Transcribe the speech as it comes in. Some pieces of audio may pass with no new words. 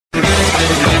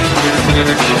All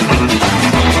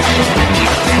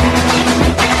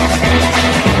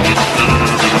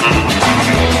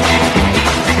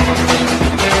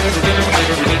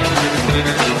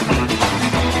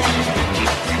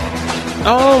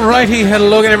righty,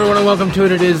 hello again, everyone, and welcome to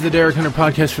it. It is the Derek Hunter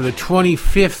Podcast for the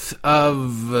 25th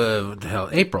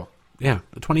of April. Yeah,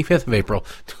 the 25th of April.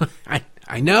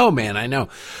 I know, man, I know.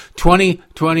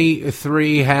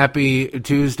 2023, happy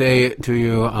Tuesday to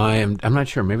you. I'm not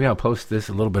sure. Maybe I'll post this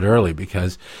a little bit early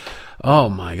because, oh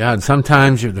my God,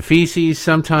 sometimes you're the feces,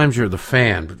 sometimes you're the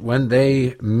fan. But when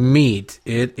they meet,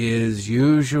 it is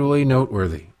usually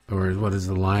noteworthy. Or what is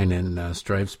the line in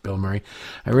Stripes, Bill Murray?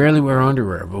 I rarely wear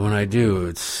underwear, but when I do,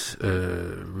 it's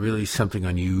really something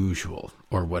unusual,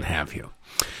 or what have you.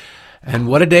 And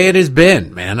what a day it has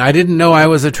been, man. I didn't know I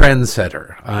was a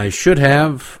trendsetter. I should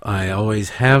have. I always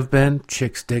have been.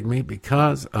 Chicks dig me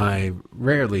because I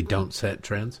rarely don't set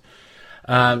trends.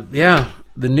 The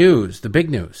news, the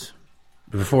big news.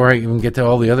 Before I even get to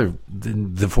all the other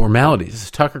the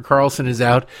formalities, Tucker Carlson is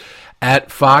out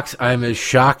at Fox. I'm as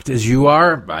shocked as you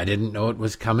are. I didn't know it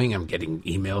was coming. I'm getting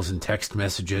emails and text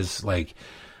messages like,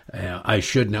 I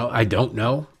should know. I don't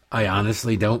know. I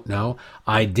honestly don't know.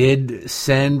 I did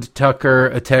send Tucker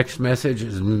a text message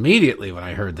immediately when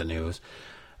I heard the news.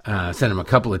 Sent him a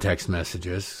couple of text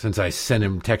messages, since I sent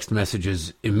him text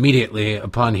messages immediately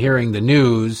upon hearing the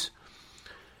news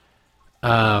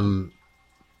that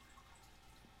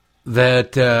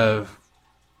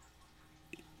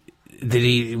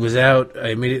he was out. I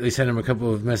immediately sent him a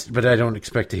couple of messages, but I don't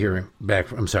expect to hear him back.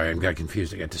 I'm sorry, I got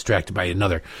confused. I got distracted by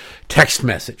another text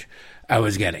message I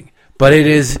was getting. But it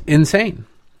is insane.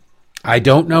 I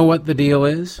don't know what the deal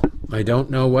is. I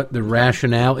don't know what the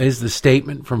rationale is. The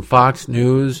statement from Fox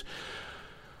News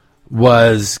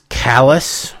was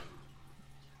callous,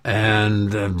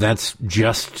 and that's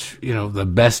just, the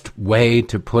best way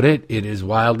to put it. It is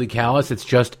wildly callous. It's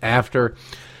just after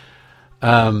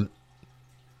the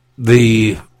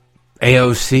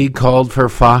AOC called for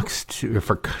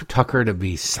for Tucker to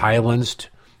be silenced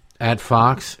at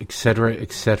Fox, etc.,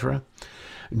 etc.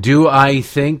 Do I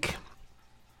think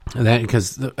that,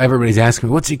 because everybody's asking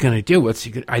me, what's he going to do?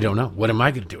 I don't know. What am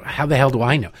I going to do? How the hell do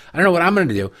I know? I don't know what I'm going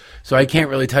to do, so I can't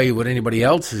really tell you what anybody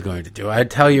else is going to do.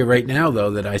 I'd tell you right now,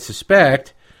 though, that I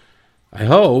suspect, I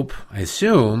hope, I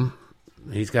assume,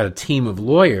 he's got a team of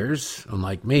lawyers,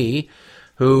 unlike me,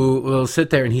 who will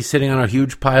sit there, and he's sitting on a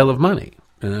huge pile of money.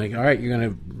 And they're like, all right, you're going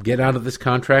to get out of this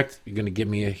contract. You're going to give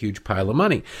me a huge pile of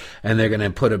money. And they're going to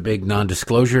put a big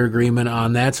non-disclosure agreement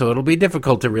on that. So it'll be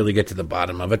difficult to really get to the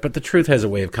bottom of it. But the truth has a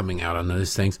way of coming out on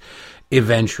those things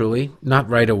eventually, not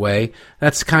right away.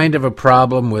 That's kind of a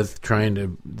problem with trying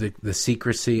to, the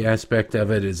secrecy aspect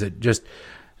of it. Is it just,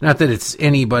 not that it's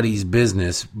anybody's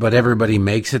business, but everybody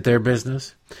makes it their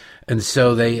business. And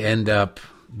so they end up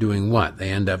doing what?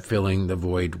 They end up filling the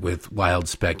void with wild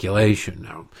speculation.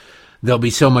 Now, there'll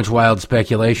be so much wild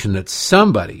speculation that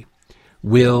somebody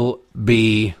will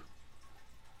be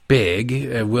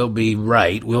big, will be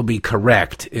right, will be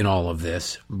correct in all of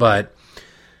this, but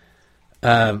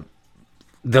there'll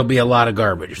be a lot of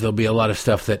garbage. There'll be a lot of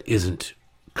stuff that isn't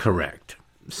correct.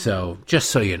 So just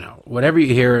so you know, whatever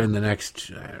you hear in the next,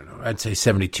 I'd say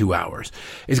 72 hours,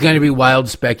 is going to be wild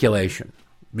speculation.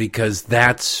 Because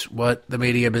that's what the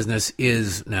media business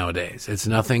is nowadays. It's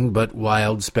nothing but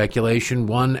wild speculation,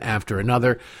 one after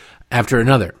another, after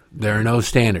another. There are no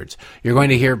standards. You're going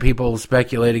to hear people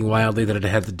speculating wildly that it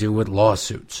had to do with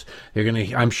lawsuits.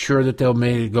 I'm sure that they'll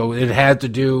go, it had to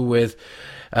do with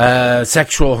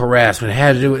sexual harassment.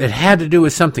 It had to do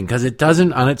with something, because it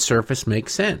doesn't on its surface make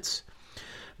sense.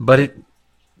 But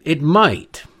it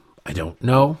might. I don't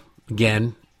know.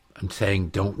 Again, I'm saying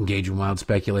don't engage in wild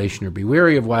speculation or be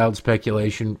wary of wild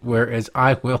speculation, whereas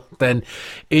I will then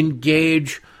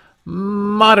engage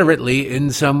moderately in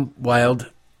some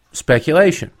wild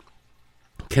speculation.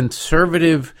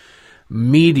 Conservative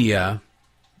media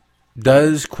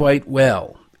does quite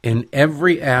well in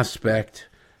every aspect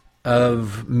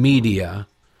of media,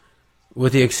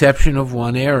 with the exception of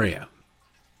one area: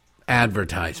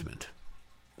 advertisement.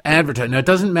 Now, it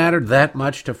doesn't matter that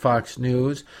much to Fox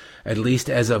News, at least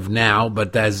as of now,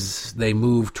 but as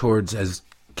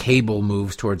cable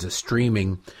moves towards a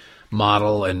streaming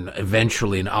model and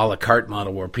eventually an a la carte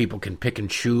model where people can pick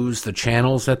and choose the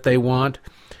channels that they want,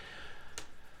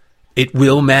 it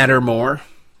will matter more.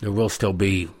 There will still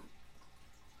be,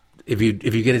 if you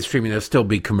get it streaming, there'll still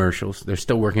be commercials. They're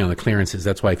still working on the clearances.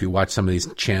 That's why if you watch some of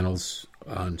these channels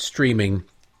on streaming,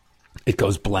 it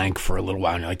goes blank for a little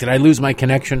while. And you're like, did I lose my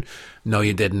connection? No,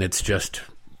 you didn't. It's just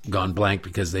gone blank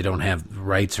because they don't have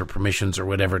rights or permissions or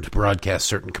whatever to broadcast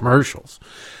certain commercials.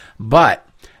 But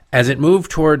As it moves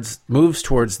towards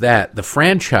that, the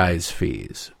franchise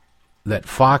fees that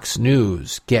Fox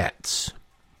News gets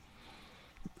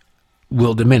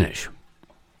will diminish.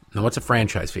 Now, what's a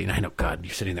franchise fee? And I know, God,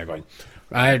 you're sitting there going,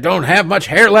 I don't have much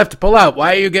hair left to pull out.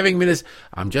 Why are you giving me this?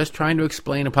 I'm just trying to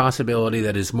explain a possibility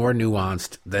that is more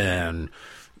nuanced than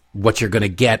what you're going to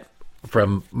get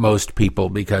from most people,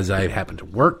 because I happen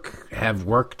to have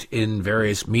worked in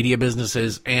various media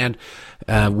businesses and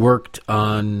worked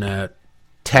on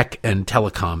tech and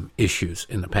telecom issues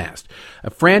in the past. A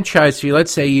franchise fee,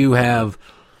 let's say you have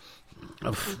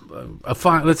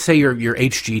let's say your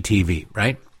HGTV,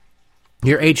 right?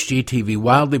 Your HGTV,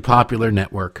 wildly popular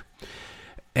network,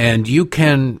 and you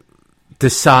can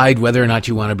decide whether or not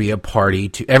you want to be a party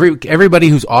to everybody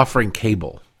who's offering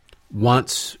cable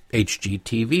wants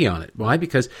HGTV on it. Why?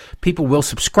 Because people will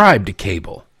subscribe to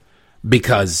cable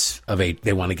because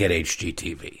they want to get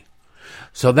HGTV.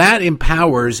 So that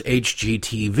empowers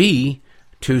HGTV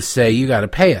to say, you got to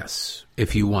pay us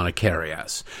if you want to carry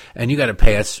us. And you got to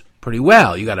pay us pretty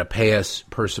well. You got to pay us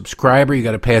per subscriber. You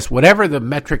got to pay us whatever the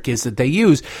metric is that they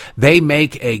use. They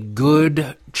make a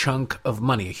good chunk of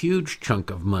money, a huge chunk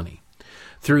of money,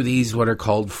 through these what are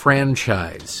called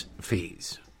franchise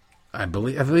fees. I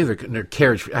believe they're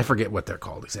carriage. I forget what they're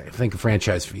called exactly. I think a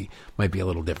franchise fee might be a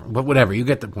little different, but whatever. You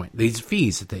get the point. These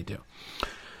fees that they do.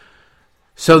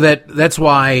 So that's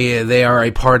why they are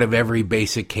a part of every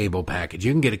basic cable package.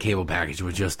 You can get a cable package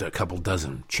with just a couple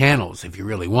dozen channels if you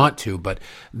really want to, but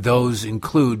those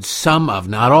include some of,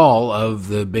 not all of,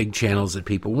 the big channels that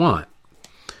people want.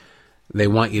 They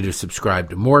want you to subscribe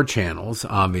to more channels,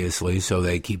 obviously, so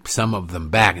they keep some of them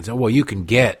back and say, well, you can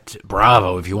get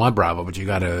Bravo if you want Bravo, but you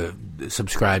got to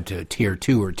subscribe to Tier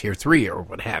 2 or Tier 3 or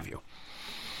what have you.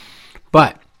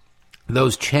 But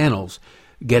those channels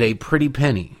get a pretty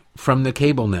penny from the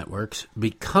cable networks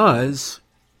because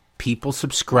people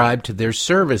subscribe to their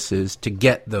services to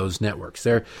get those networks.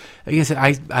 Like I said,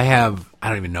 I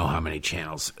don't even know how many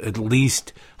channels, at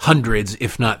least hundreds,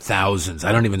 if not thousands.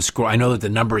 I don't even scroll. I know that the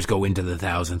numbers go into the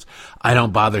thousands. I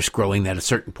don't bother scrolling that. At a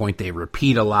certain point, they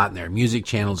repeat a lot in their music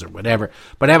channels or whatever.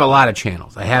 But I have a lot of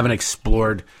channels. I haven't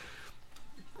explored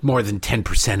more than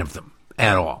 10% of them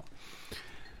at all.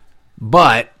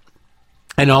 But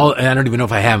I don't even know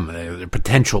if I have them. They're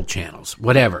potential channels,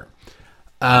 whatever.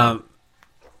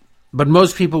 But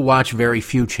most people watch very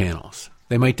few channels.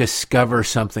 They might discover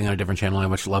something on a different channel. I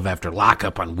watch Love After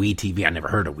Lockup on WeTV. I never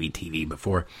heard of WeTV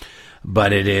before,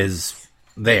 but it is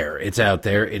there. It's out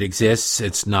there. It exists.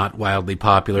 It's not wildly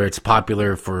popular. It's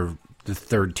popular for the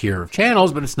third tier of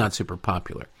channels, but it's not super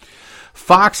popular.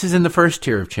 Fox is in the first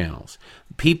tier of channels.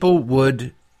 People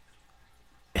would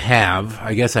have,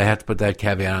 I guess I have to put that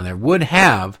caveat on there, would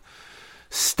have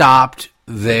stopped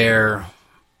their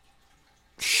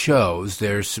shows,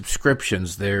 their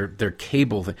subscriptions, their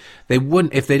cable thing. They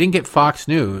wouldn't, if they didn't get Fox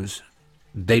News,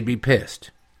 they'd be pissed.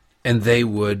 And they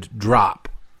would drop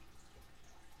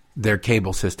their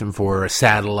cable system for a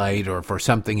satellite or for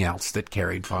something else that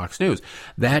carried Fox News.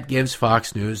 That gives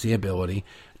Fox News the ability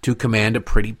to command a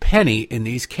pretty penny in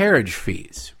these carriage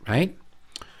fees, right?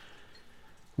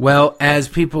 Well, as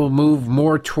people move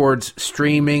more towards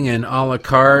streaming and a la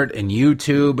carte and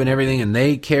YouTube and everything, and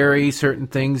they carry certain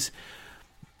things,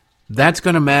 that's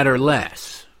going to matter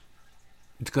less.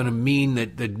 It's going to mean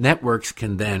that the networks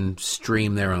can then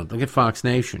stream their own. Look at Fox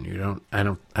Nation. I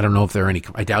don't know if there are any.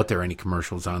 I doubt there are any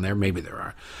commercials on there. Maybe there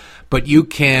are, but you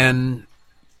can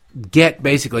get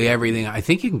basically everything. I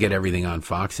think you can get everything on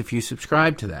Fox if you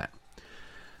subscribe to that.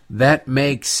 That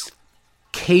makes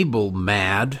cable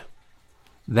mad.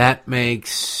 That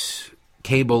makes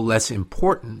cable less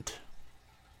important.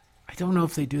 I don't know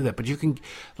if they do that, but you can,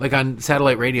 like on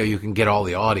satellite radio, you can get all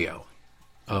the audio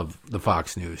of the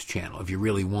Fox News channel if you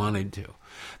really wanted to.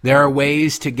 There are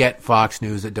ways to get Fox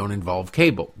News that don't involve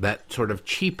cable. That sort of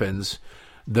cheapens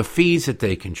the fees that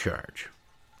they can charge.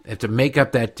 They have to make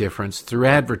up that difference through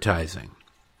advertising.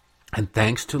 And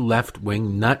thanks to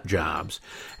left-wing nut jobs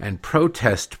and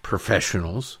protest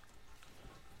professionals,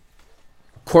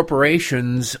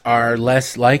 corporations are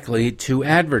less likely to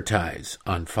advertise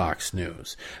on Fox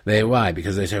News. Why?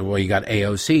 Because they say, well, you got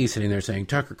AOC sitting there saying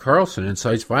Tucker Carlson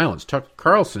incites violence. Tucker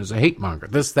Carlson is a hate monger.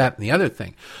 This, that, and the other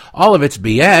thing. All of it's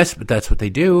BS, but that's what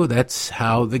they do. That's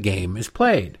how the game is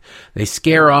played. They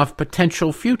scare off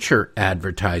potential future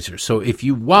advertisers. So if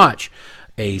you watch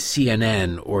a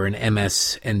CNN or an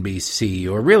MSNBC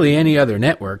or really any other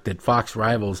network that Fox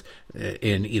rivals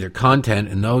in either content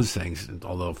and those things,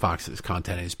 although Fox's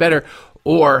content is better,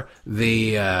 or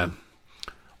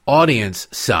all audience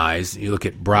size, you look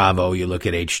at Bravo, you look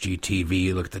at HGTV,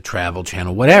 you look at the Travel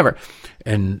Channel, whatever,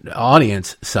 and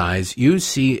audience size, you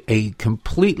see a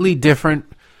completely different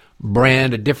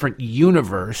brand, a different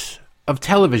universe of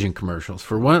television commercials.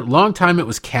 For one long time, it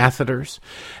was catheters,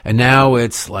 and now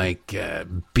it's like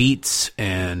beets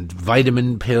and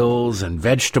vitamin pills and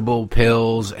vegetable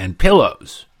pills and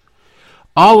pillows.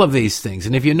 All of these things.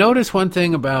 And if you notice one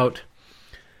thing about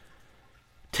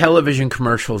television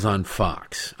commercials on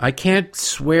Fox, I can't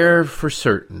swear for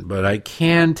certain, but I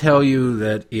can tell you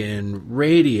that in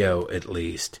radio, at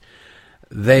least,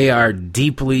 they are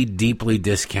deeply, deeply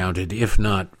discounted, if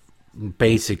not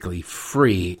basically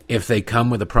free, if they come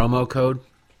with a promo code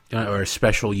or a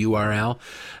special URL.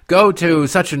 Go to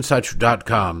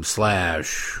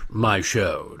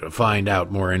suchandsuch.com/myshow to find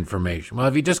out more information. Well,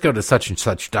 if you just go to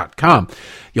suchandsuch.com,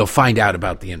 you'll find out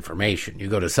about the information. You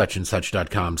go to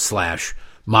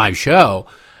suchandsuch.com/myshow,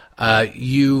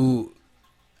 you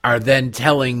are then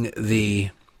telling the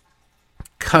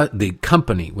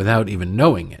company, without even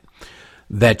knowing it,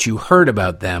 that you heard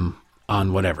about them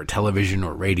on whatever television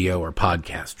or radio or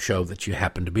podcast show that you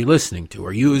happen to be listening to,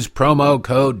 or use promo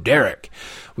code Derek.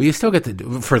 Well, you still get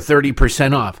for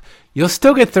 30% off. You'll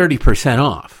still get 30%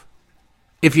 off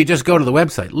if you just go to the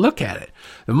website. Look at it.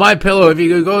 The MyPillow, if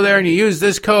you go there and you use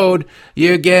this code,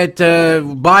 you get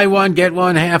buy one, get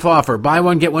one half off, or buy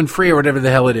one, get one free, or whatever the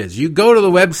hell it is. You go to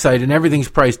the website and everything's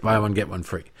priced buy one, get one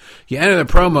free. You enter the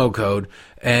promo code,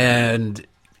 and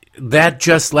that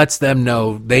just lets them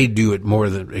know they do it more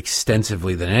than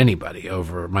extensively than anybody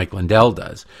over Mike Lindell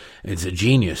does. It's a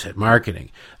genius at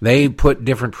marketing. They put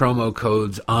different promo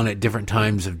codes on at different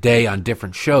times of day on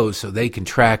different shows so they can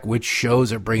track which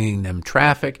shows are bringing them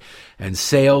traffic and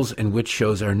sales and which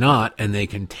shows are not, and they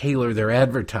can tailor their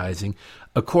advertising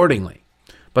accordingly.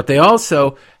 But they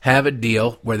also have a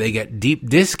deal where they get deep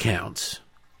discounts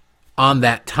on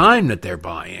that time that they're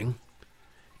buying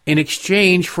in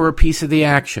exchange for a piece of the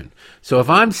action. So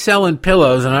if I'm selling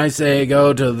pillows and I say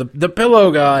go to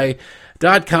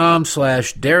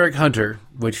thepillowguy.com/Derek Hunter,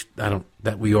 which that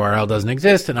URL doesn't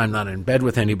exist, and I'm not in bed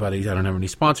with anybody, I don't have any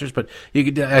sponsors, but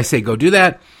I say go do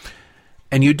that,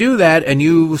 and you do that, and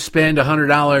you spend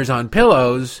 $100 on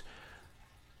pillows,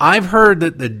 I've heard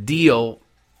that the deal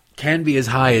can be as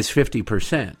high as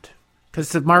 50%.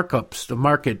 Because the markups, the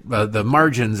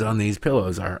margins on these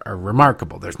pillows are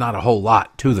remarkable. There's not a whole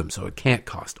lot to them, so it can't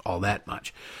cost all that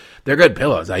much. They're good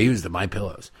pillows. I use them,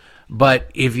 MyPillows. But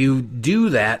if you do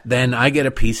that, then I get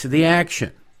a piece of the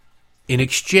action in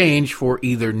exchange for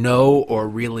either no or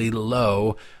really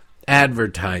low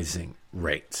advertising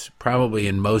rates. Probably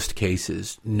in most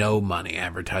cases, no money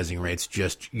advertising rates,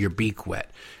 just your beak wet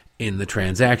in the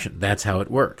transaction. That's how it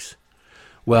works.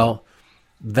 Well,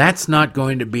 that's not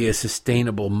going to be a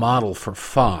sustainable model for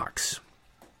Fox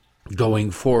going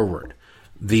forward.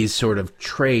 These sort of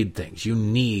trade things. You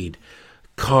need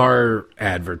car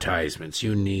advertisements.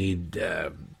 You need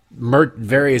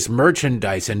various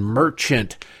merchandise and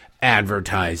merchant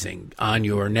advertising on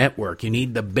your network. You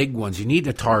need the big ones. You need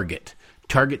a Target.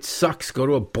 Target sucks. Go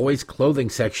to a boys'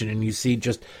 clothing section and you see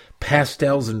just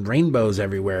pastels and rainbows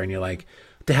everywhere, and you're like,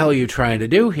 what the hell are you trying to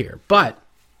do here? But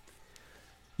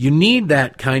you need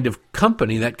that kind of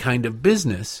company, that kind of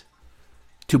business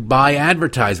to buy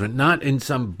advertisement, not in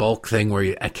some bulk thing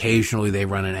where occasionally they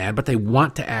run an ad, but they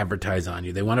want to advertise on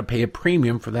you. They want to pay a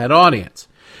premium for that audience.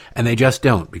 And they just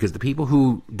don't, because the people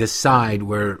who decide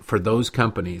for those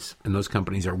companies, and those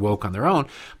companies are woke on their own,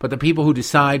 but the people who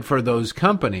decide for those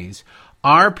companies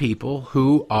are people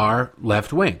who are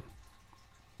left-wing.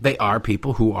 They are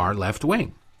people who are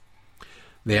left-wing.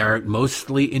 They are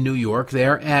mostly in New York. They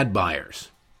are ad buyers.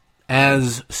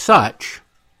 As such,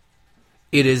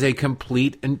 it is a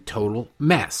complete and total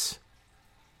mess.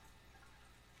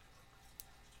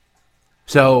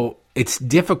 So it's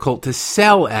difficult to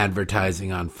sell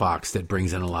advertising on Fox that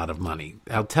brings in a lot of money.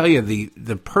 I'll tell you,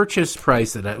 the purchase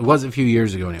price, that it was a few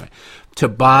years ago anyway, to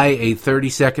buy a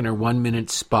 30-second or 1-minute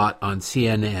spot on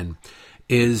CNN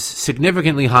is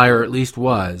significantly higher, or at least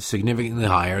was significantly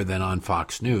higher than on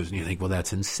Fox News. And you think, well,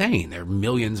 that's insane. There are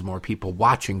millions more people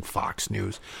watching Fox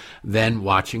News than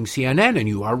watching CNN, and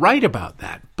you are right about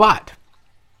that. But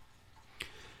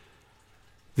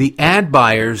the ad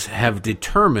buyers have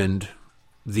determined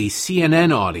the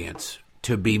CNN audience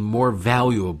to be more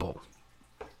valuable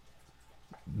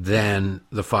than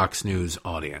the Fox News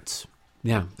audience.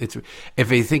 Yeah, if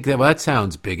they think that, well, that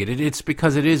sounds bigoted, it's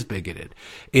because it is bigoted.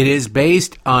 It is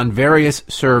based on various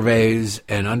surveys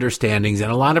and understandings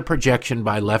and a lot of projection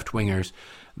by left-wingers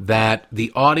that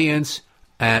the audience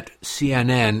at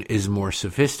CNN is more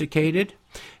sophisticated,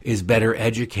 is better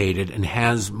educated, and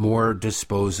has more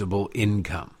disposable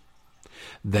income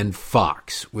than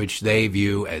Fox, which they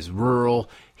view as rural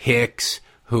hicks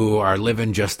who are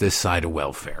living just this side of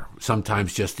welfare.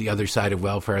 Sometimes just the other side of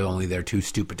welfare, only they're too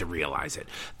stupid to realize it.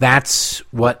 That's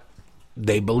what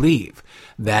they believe.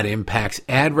 That impacts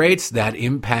ad rates, that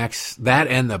impacts that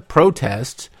and the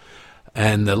protests,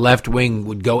 and the left wing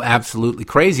would go absolutely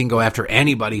crazy and go after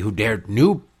anybody who dared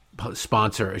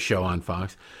sponsor a show on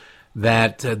Fox.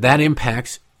 That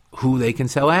impacts who they can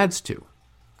sell ads to.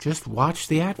 Just watch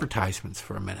the advertisements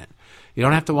for a minute. You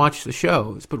don't have to watch the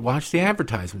shows, but watch the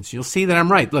advertisements. You'll see that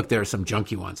I'm right. Look, there are some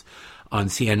junky ones on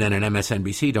CNN and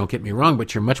MSNBC, don't get me wrong,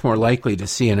 but you're much more likely to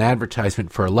see an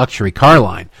advertisement for a luxury car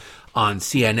line on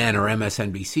CNN or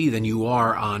MSNBC than you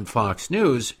are on Fox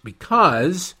News,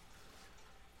 because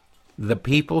the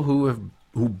people who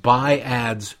buy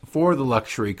ads for the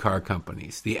luxury car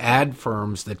companies, the ad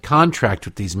firms that contract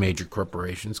with these major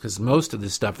corporations, because most of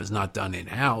this stuff is not done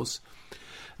in-house,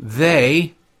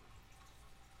 they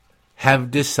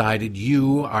have decided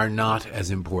you are not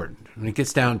as important. When it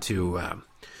gets down to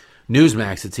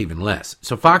Newsmax, it's even less.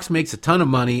 So Fox makes a ton of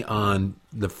money on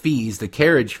the fees, the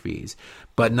carriage fees,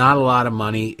 but not a lot of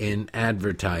money in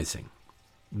advertising.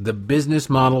 The business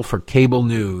model for cable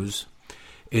news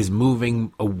is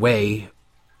moving away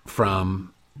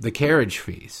from the carriage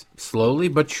fees. Slowly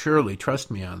but surely,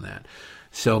 trust me on that.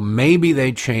 So maybe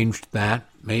they changed that.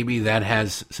 Maybe that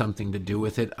has something to do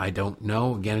with it. I don't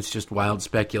know. Again, it's just wild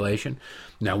speculation.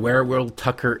 Now, where will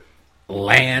Tucker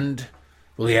land?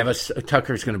 Will he have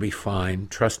Tucker's going to be fine.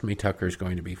 Trust me, Tucker's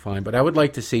going to be fine. But I would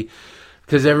like to see,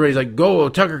 because everybody's like,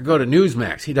 Tucker, go to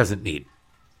Newsmax. He doesn't need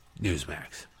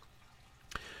Newsmax.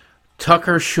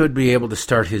 Tucker should be able to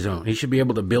start his own. He should be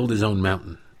able to build his own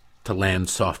mountain to land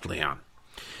softly on.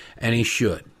 And he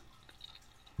should.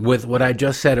 With what I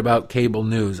just said about cable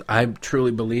news, I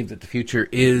truly believe that the future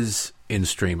is in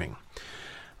streaming.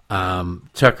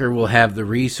 Tucker will have the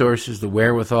resources, the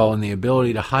wherewithal, and the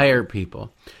ability to hire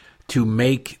people to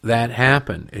make that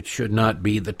happen. It should not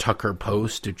be the Tucker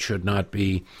Post. It should not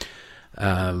be.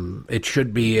 It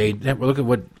should be a look at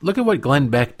what Glenn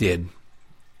Beck did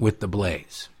with The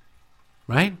Blaze,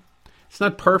 right? It's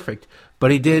not perfect,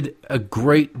 but he did a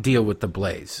great deal with The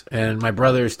Blaze. And my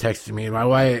brother is texting me.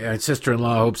 My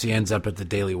sister-in-law hopes he ends up at the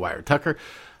Daily Wire. Tucker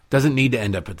doesn't need to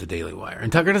end up at the Daily Wire. And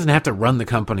Tucker doesn't have to run the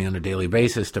company on a daily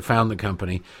basis to found the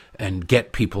company and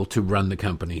get people to run the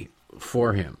company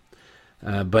for him.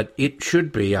 But it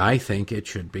should be, I think it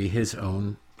should be his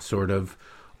own sort of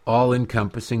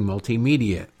all-encompassing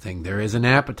multimedia thing. There is an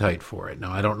appetite for it.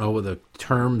 Now, I don't know the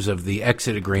terms of the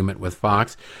exit agreement with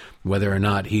Fox, whether or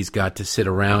not he's got to sit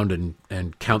around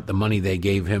and count the money they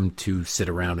gave him to sit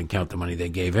around and count the money they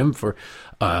gave him for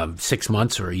 6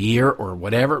 months or a year or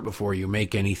whatever before you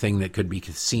make anything that could be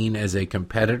seen as a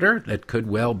competitor. That could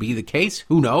well be the case.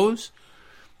 Who knows?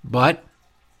 But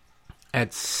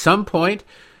at some point,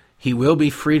 he will be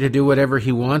free to do whatever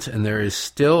he wants, and there is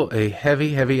still a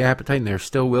heavy, heavy appetite, and there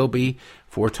still will be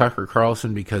for Tucker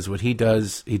Carlson, because what he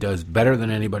does better than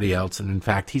anybody else, and in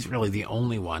fact, he's really the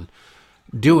only one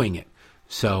doing it.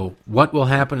 So what will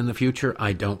happen in the future,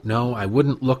 I don't know. I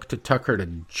wouldn't look to Tucker to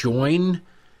join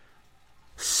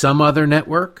some other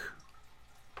network.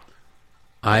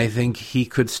 I think he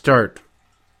could start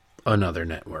another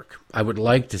network. I would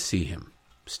like to see him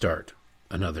start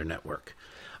another network.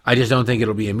 I just don't think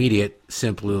it'll be immediate,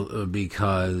 simply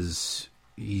because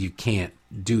you can't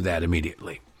do that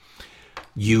immediately,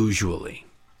 usually.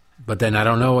 But then I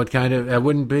don't know what kind of... I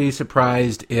wouldn't be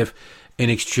surprised if, in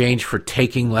exchange for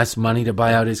taking less money to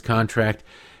buy out his contract,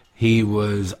 he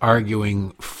was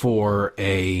arguing for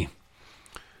the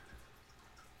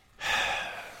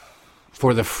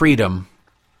freedom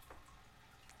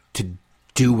to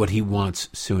do what he wants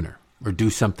sooner, or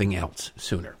do something else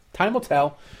sooner. Time will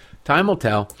tell. Time will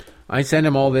tell. I sent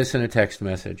him all this in a text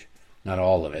message. Not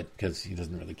all of it, because he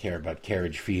doesn't really care about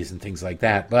carriage fees and things like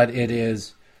that. But it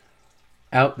is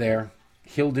out there.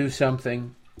 He'll do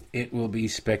something. It will be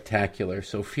spectacular.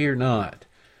 So fear not.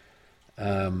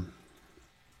 But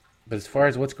as far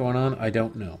as what's going on, I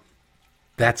don't know.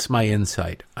 That's my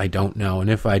insight. I don't know. And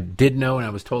if I did know and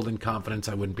I was told in confidence,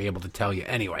 I wouldn't be able to tell you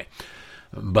anyway.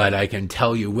 But I can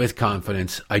tell you with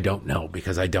confidence, I don't know,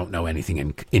 because I don't know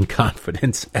anything in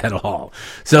confidence at all.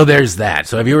 So there's that.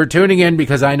 So if you were tuning in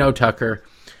because I know Tucker,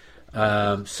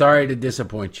 sorry to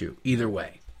disappoint you either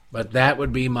way. But that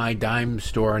would be my dime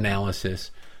store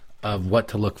analysis of what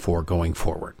to look for going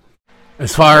forward.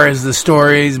 As far as the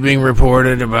stories being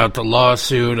reported about the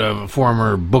lawsuit of a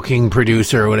former booking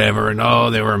producer or whatever,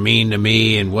 and they were mean to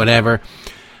me and whatever,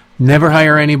 Never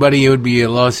hire anybody. It would be a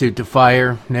lawsuit to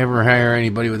fire. Never hire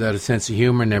anybody without a sense of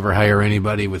humor. Never hire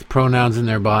anybody with pronouns in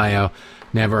their bio.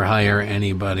 Never hire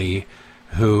anybody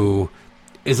who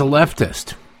is a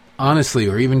leftist, honestly,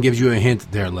 or even gives you a hint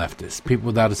that they're leftist. People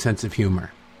without a sense of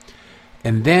humor.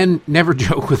 And then never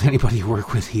joke with anybody you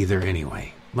work with either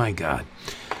anyway. My God.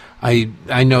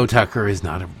 I know Tucker is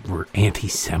not an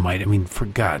anti-Semite. I mean, for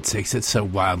God's sakes, it's so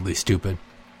wildly stupid.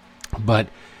 But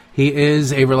he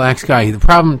is a relaxed guy. The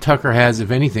problem Tucker has, if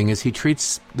anything, is he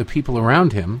treats the people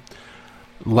around him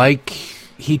like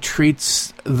he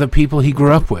treats the people he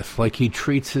grew up with, like he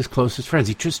treats his closest friends.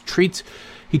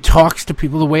 He talks to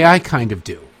people the way I kind of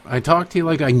do. I talk to you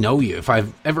like I know you. If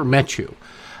I've ever met you,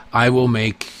 I will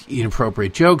make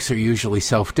inappropriate jokes. They're usually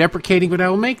self-deprecating, but I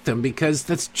will make them because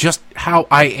that's just how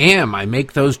I am. I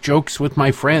make those jokes with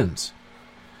my friends.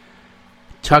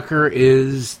 Tucker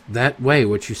is that way.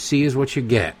 What you see is what you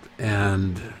get.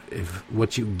 And if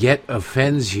what you get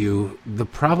offends you, the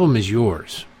problem is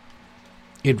yours.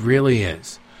 It really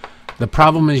is. The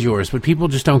problem is yours. But people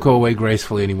just don't go away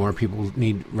gracefully anymore. People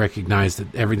need to recognize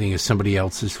that everything is somebody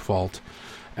else's fault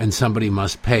and somebody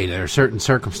must pay. There are certain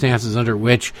circumstances under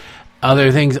which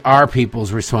other things are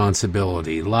people's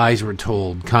responsibility. Lies were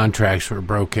told, contracts were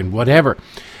broken, whatever.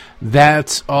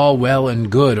 That's all well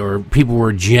and good, or people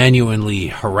were genuinely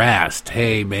harassed.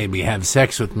 Hey, baby, have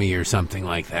sex with me or something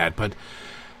like that. But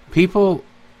people,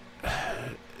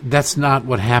 that's not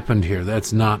what happened here.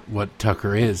 That's not what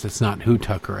Tucker is. That's not who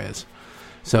Tucker is.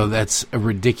 So that's a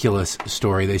ridiculous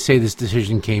story. They say this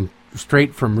decision came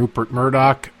straight from Rupert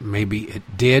Murdoch. Maybe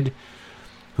it did.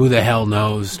 Who the hell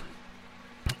knows?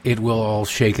 It will all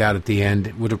shake out at the end.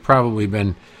 It would have probably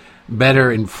been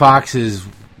better in Fox's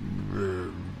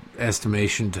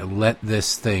estimation to let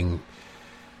this thing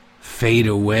fade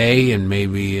away and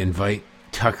maybe invite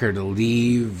Tucker to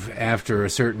leave after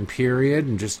a certain period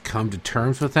and just come to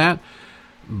terms with that.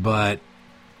 But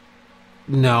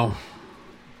no,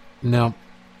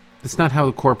 it's not how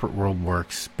the corporate world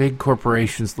works. Big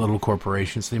corporations, little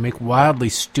corporations, they make wildly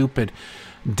stupid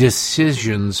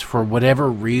decisions for whatever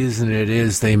reason it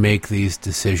is they make these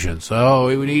decisions. Oh,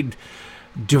 we need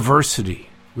diversity.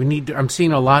 I'm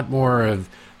seeing a lot more of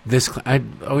this. I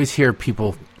always hear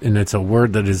people, and it's a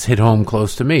word that has hit home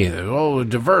close to me. Oh,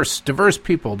 diverse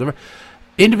people.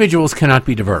 Individuals cannot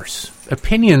be diverse.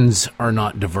 Opinions are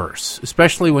not diverse,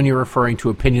 especially when you're referring to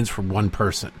opinions from one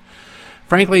person.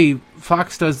 Frankly,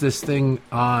 Fox does this thing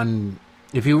on,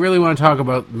 if you really want to talk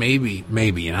about maybe,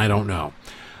 and I don't know,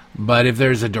 but if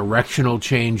there's a directional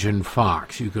change in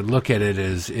Fox, you could look at it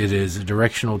as it is a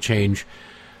directional change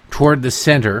toward the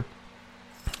center.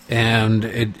 And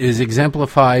it is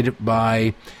exemplified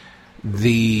by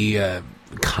the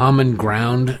Common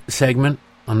Ground segment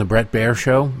on the Bret Baier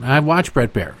show. I watch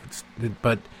Bret Baier,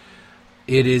 but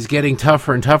it is getting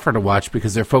tougher and tougher to watch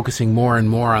because they're focusing more and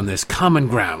more on this common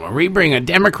ground, where we bring a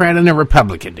Democrat and a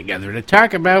Republican together to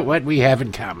talk about what we have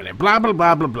in common, and blah, blah,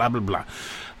 blah, blah, blah, blah, blah.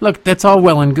 Look, that's all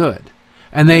well and good.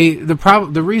 And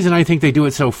the reason I think they do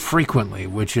it so frequently,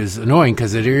 which is annoying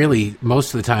because it really,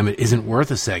 most of the time, it isn't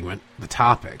worth a segment, the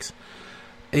topics,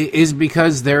 is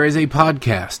because there is a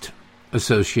podcast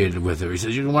associated with it. He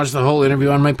says, you can watch the whole interview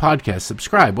on my podcast,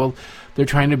 subscribe. Well, they're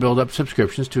trying to build up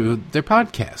subscriptions to their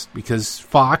podcast because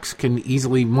Fox can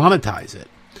easily monetize it.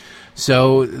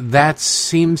 So that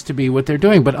seems to be what they're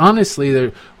doing. But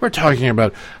honestly, we're talking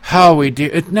about how we do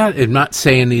it. I'm not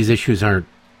saying these issues aren't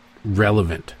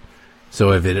relevant.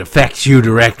 So if it affects you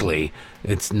directly,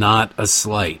 it's not a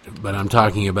slight. But I'm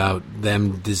talking about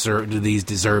these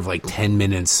deserve like 10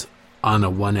 minutes on a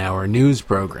 1-hour news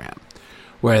program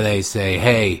where they say,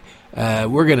 hey,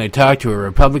 we're going to talk to a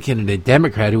Republican and a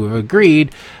Democrat who have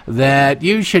agreed that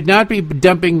you should not be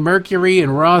dumping mercury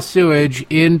and raw sewage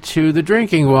into the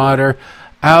drinking water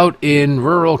out in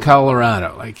rural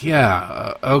Colorado. Like,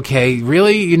 yeah, okay,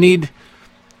 really?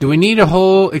 Do we need a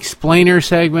whole explainer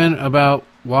segment about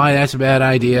why that's a bad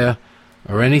idea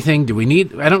or anything?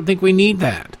 I don't think we need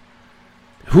that.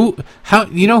 Who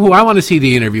I want to see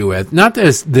the interview with? Not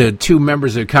the two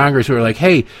members of Congress who are like,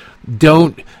 hey,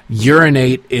 don't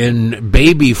urinate in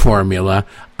baby formula.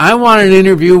 I want an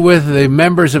interview with the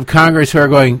members of Congress who are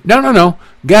going, no,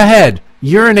 go ahead,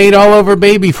 urinate all over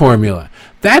baby formula.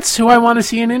 That's who I want to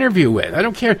see an interview with. I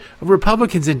don't care.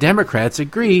 Republicans and Democrats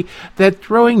agree that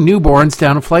throwing newborns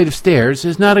down a flight of stairs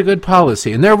is not a good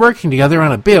policy, and they're working together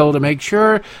on a bill to make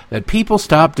sure that people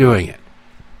stop doing it.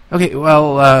 Okay,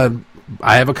 well,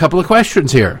 I have a couple of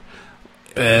questions here.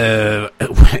 When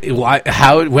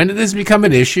did this become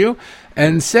an issue?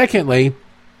 And secondly,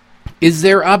 is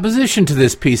there opposition to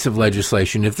this piece of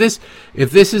legislation? If this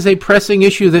is a pressing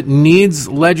issue that needs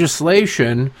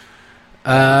legislation,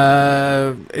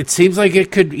 It seems like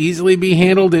it could easily be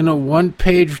handled in a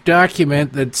one-page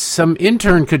document that some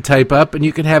intern could type up, and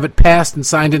you could have it passed and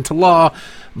signed into law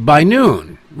by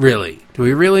noon, really. Do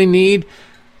we really need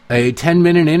a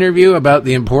 10-minute interview about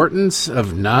the importance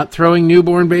of not throwing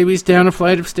newborn babies down a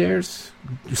flight of stairs?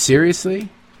 Seriously?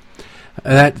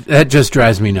 That just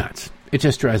drives me nuts. It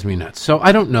just drives me nuts. So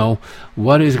I don't know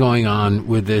what is going on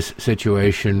with this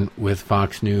situation with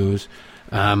Fox News.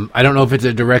 I don't know if it's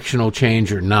a directional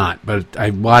change or not, but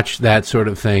I watched that sort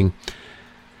of thing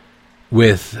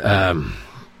with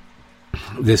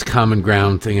this Common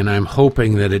Ground thing, and I'm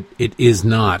hoping that it is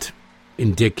not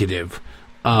indicative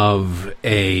of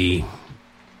a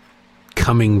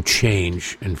coming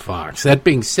change in Fox. That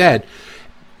being said,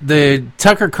 the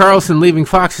Tucker Carlson leaving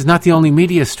Fox is not the only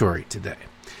media story today.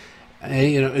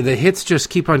 The hits just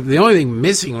keep on. The only thing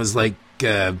missing was like,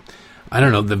 I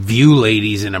don't know, the View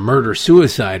ladies in a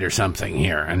murder-suicide or something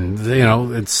here. And,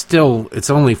 it's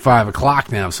only 5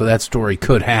 o'clock now, so that story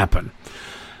could happen.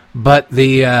 But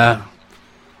the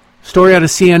story out of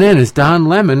CNN is Don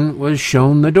Lemon was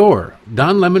shown the door.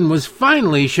 Don Lemon was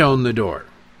finally shown the door.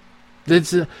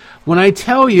 When I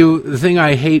tell you the thing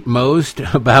I hate most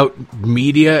about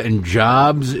media and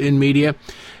jobs in media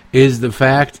is the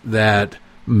fact that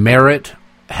merit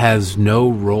has no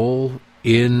role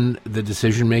in the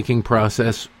decision-making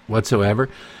process whatsoever.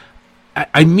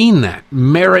 I mean that.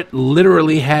 Merit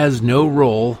literally has no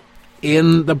role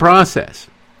in the process.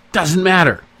 Doesn't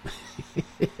matter.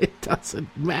 It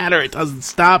doesn't matter. It doesn't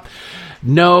stop.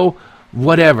 No,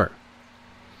 whatever.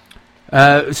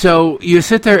 So you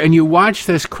sit there and you watch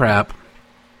this crap,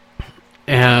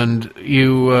 and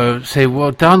you say,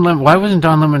 well, why wasn't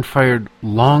Don Lemon fired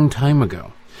long time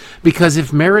ago? Because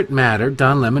if merit mattered,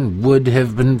 Don Lemon would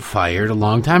have been fired a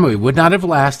long time ago. He would not have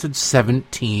lasted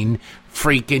 17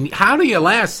 freaking... How do you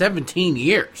last 17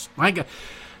 years? My God.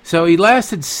 So he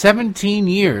lasted 17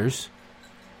 years,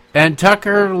 and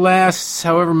Tucker lasts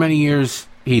however many years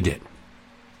he did.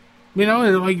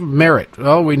 Like merit.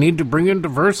 Oh, we need to bring in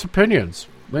diverse opinions.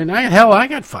 I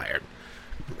got fired.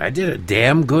 I did a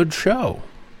damn good show.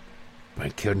 I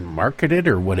couldn't market it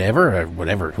or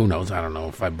whatever. Who knows? I don't know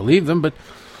if I believe them, but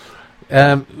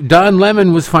Don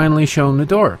Lemon was finally shown the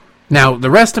door. Now,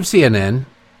 the rest of CNN,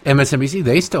 MSNBC,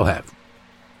 they still have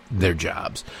their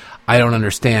jobs. I don't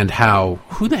understand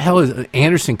who the hell is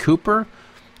Anderson Cooper?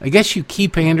 I guess you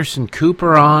keep Anderson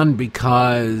Cooper on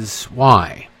because,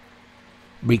 why?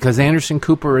 Because Anderson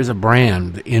Cooper is a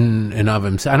brand in and of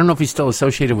himself. I don't know if he's still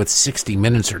associated with 60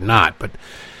 Minutes or not, but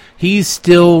he's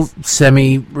still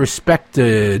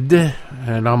semi-respected.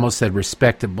 I almost said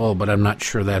respectable, but I'm not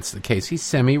sure that's the case. He's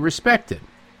semi-respected.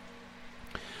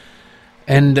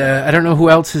 And I don't know who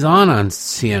else is on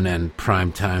CNN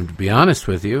primetime, to be honest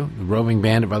with you. The roving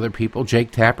band of other people.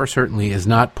 Jake Tapper certainly is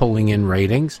not pulling in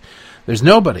ratings. There's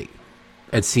nobody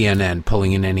at CNN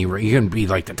pulling in any... You can be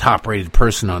like the top-rated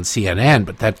person on CNN,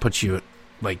 but that puts you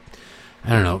at,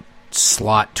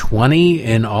 slot 20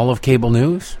 in all of cable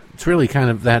news. It's really kind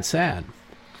of that sad.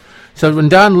 So when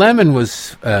Don Lemon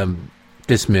was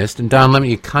dismissed, and Don Lemon,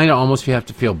 you have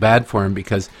to feel bad for him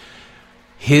because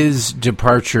his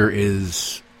departure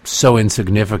is so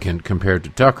insignificant compared to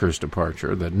Tucker's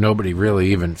departure that nobody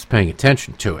really even is paying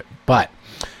attention to it. But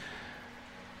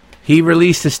he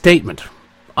released a statement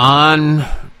on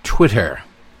Twitter.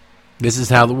 This is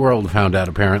how the world found out,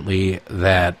 apparently,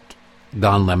 that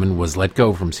Don Lemon was let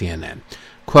go from CNN.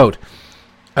 Quote,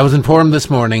 I was informed this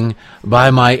morning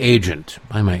by my agent,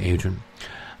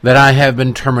 that I have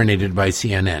been terminated by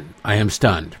CNN. I am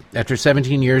stunned. After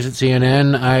 17 years at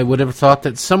CNN, I would have thought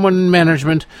that someone in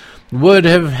management would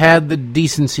have had the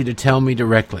decency to tell me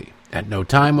directly. At no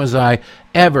time was I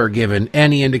ever given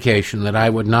any indication that I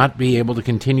would not be able to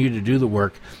continue to do the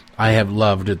work I have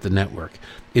loved at the network.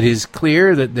 It is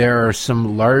clear that there are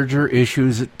some larger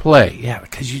issues at play. Yeah,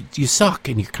 because you suck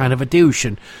and you're kind of a douche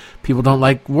and people don't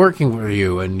like working with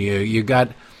you, and you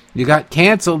got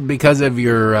canceled because of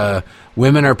your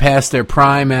women are past their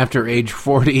prime after age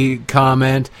 40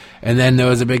 comment, and then there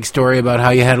was a big story about how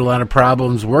you had a lot of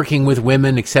problems working with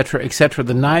women, etc., etc.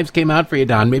 The knives came out for you,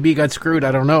 Don. Maybe you got screwed,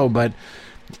 I don't know, but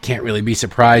you can't really be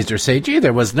surprised or say, gee,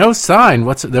 there was no sign.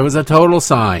 There was a total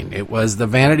sign. It was the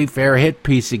Vanity Fair hit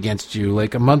piece against you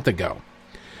like a month ago.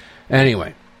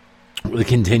 Anyway, it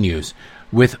continues.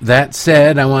 With that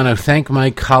said, I want to thank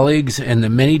my colleagues and the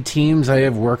many teams I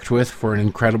have worked with for an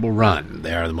incredible run.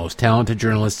 They are the most talented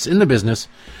journalists in the business,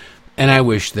 and I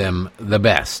wish them the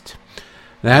best.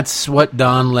 That's what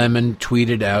Don Lemon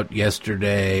tweeted out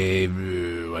yesterday,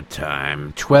 what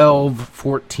time?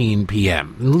 12:14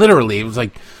 p.m. And literally, it was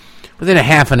like within a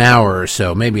half an hour or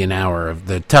so, maybe an hour of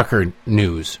the Tucker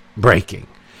news breaking.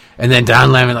 And then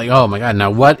Don Lemon, like, oh my God,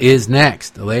 now what is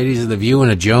next? The ladies of the View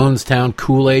in a Jonestown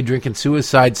Kool-Aid drinking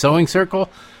suicide sewing circle?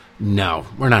 No,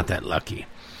 we're not that lucky.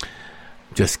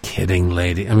 Just kidding,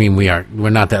 lady. I mean, we're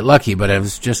not that lucky, but I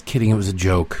was just kidding. It was a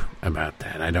joke about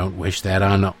that. I don't wish that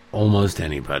on almost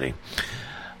anybody.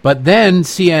 But then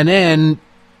CNN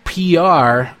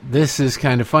PR, this is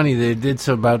kind of funny. They did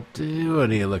so about, what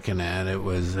are you looking at? It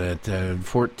was at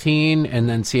 14, and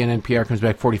then CNN PR comes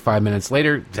back 45 minutes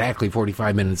later, exactly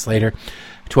 45 minutes later,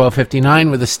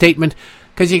 12:59 with a statement.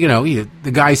 Because,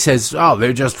 the guy says, oh,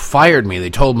 they just fired me. They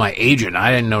told my agent.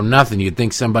 I didn't know nothing. You'd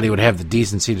think somebody would have the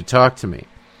decency to talk to me.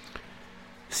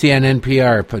 CNN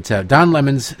PR puts out, Don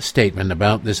Lemon's statement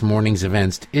about this morning's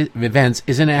events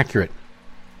is inaccurate.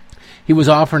 He was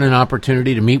offered an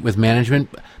opportunity to meet with management,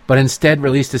 but instead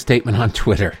released a statement on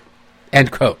Twitter.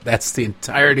 End quote. That's the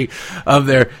entirety of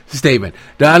their statement.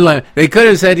 They could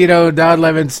have said, Don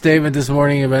Lemon's statement this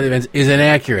morning about events is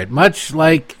inaccurate, much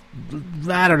like,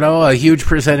 I don't know, a huge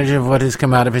percentage of what has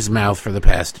come out of his mouth for the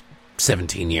past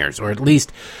 17 years, or at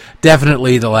least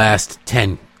definitely the last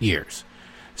 10 years.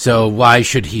 So why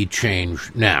should he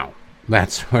change now?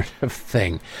 That sort of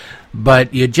thing.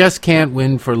 But you just can't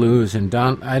win for lose. And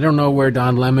I don't know where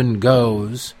Don Lemon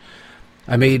goes.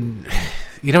 I mean,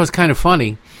 it's kind of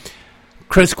funny.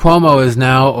 Chris Cuomo is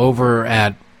now over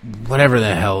at whatever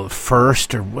the hell,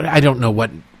 First, or what, I don't know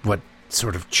what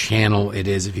sort of channel it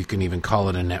is, if you can even call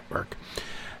it a network.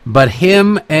 But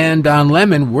him and Don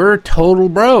Lemon were total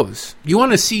bros. You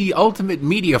want to see ultimate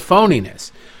media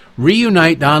phoniness.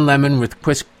 Reunite Don Lemon with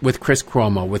Chris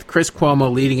Cuomo, with Chris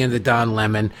Cuomo leading into Don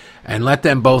Lemon, and let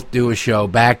them both do a show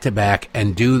back to back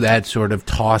and do that sort of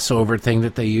toss-over thing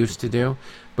that they used to do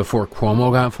before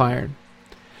Cuomo got fired.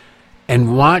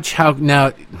 And watch how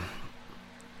now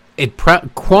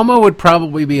Cuomo would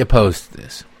probably be opposed to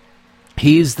this.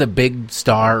 He's the big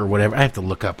star or whatever. I have to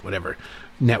look up whatever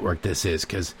network this is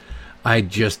because I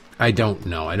don't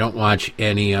know. I don't watch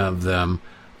any of them,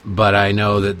 but I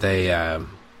know that they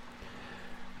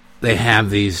have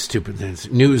these stupid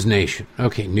things. News Nation.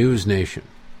 Okay, News Nation.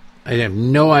 I have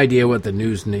no idea what the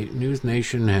News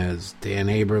Nation has. Dan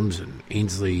Abrams and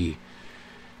Ainsley.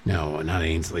 No, not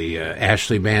Ainsley.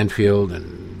 Ashley Banfield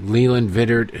and Leland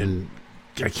Vittert and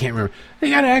I can't remember. They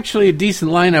got actually a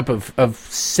decent lineup of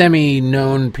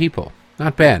semi-known people.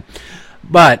 Not bad.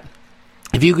 But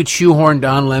if you could shoehorn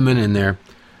Don Lemon in there,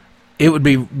 it would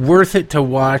be worth it to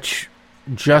watch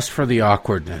just for the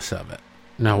awkwardness of it.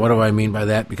 Now, what do I mean by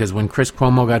that? Because when Chris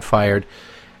Cuomo got fired,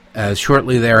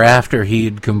 shortly thereafter,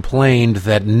 he'd complained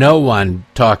that no one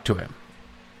talked to him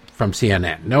from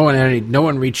CNN. No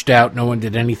one reached out. No one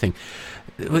did anything.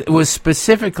 It was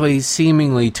specifically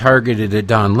seemingly targeted at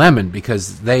Don Lemon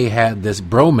because they had this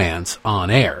bromance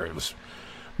on air. It was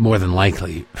more than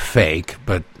likely fake,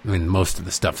 but I mean, most of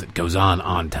the stuff that goes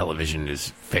on television is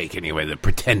fake anyway. They're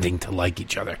pretending to like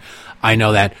each other. I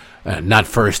know that not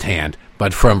firsthand,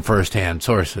 but from firsthand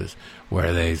sources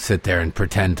where they sit there and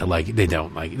pretend to like. They're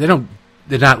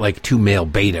not like two male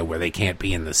beta where they can't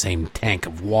be in the same tank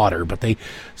of water, but they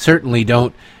certainly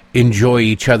don't enjoy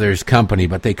each other's company,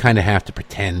 but they kind of have to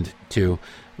pretend to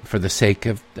for the sake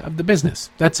of the business.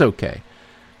 That's okay.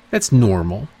 That's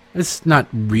normal. It's not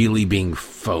really being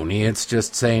phony. It's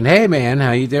just saying, hey, man,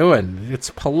 how you doing? It's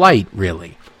polite,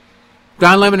 really.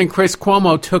 Don Lemon and Chris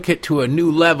Cuomo took it to a new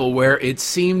level where it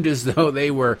seemed as though they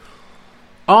were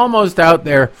almost out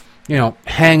there,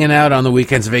 hanging out on the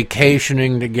weekends,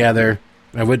 vacationing together.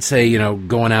 I would say,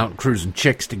 going out cruising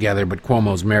chicks together, but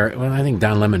Cuomo's married. Well, I think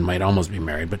Don Lemon might almost be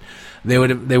married, but they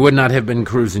would not have been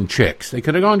cruising chicks. They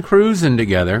could have gone cruising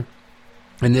together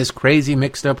in this crazy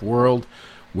mixed-up world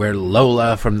where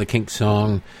Lola from the Kinks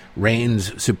song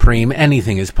reigns supreme.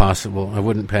 Anything is possible. I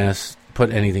wouldn't put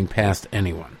anything past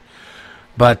anyone.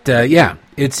 But, yeah,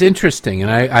 it's interesting,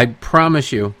 and I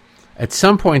promise you, at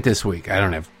some point this week, I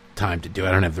don't have time to do it.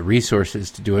 I don't have the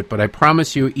resources to do it, but I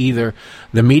promise you either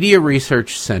the Media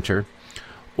Research Center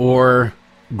or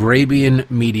Grabian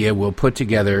Media will put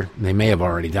together, they may have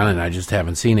already done it, I just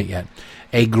haven't seen it yet,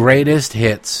 a greatest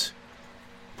hits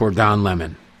for Don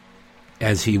Lemon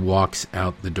as he walks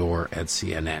out the door at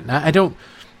CNN. Now, I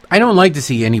don't like to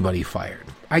see anybody fired.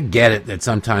 I get it that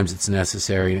sometimes it's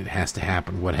necessary and it has to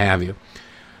happen, what have you.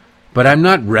 But I'm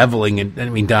not reveling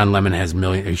in, Don Lemon has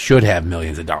he should have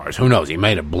millions of dollars. Who knows? He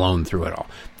might have blown through it all.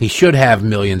 He should have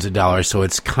millions of dollars, so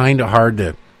it's kind of hard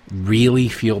to really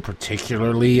feel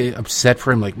particularly upset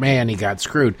for him. Like, man, he got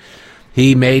screwed.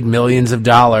 He made millions of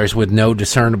dollars with no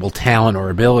discernible talent or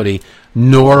ability,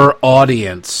 nor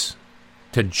audience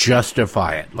to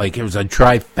justify it. Like, it was a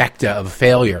trifecta of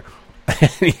failure.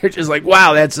 And you're just like,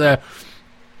 wow, that's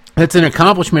an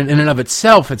accomplishment in and of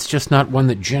itself. It's just not one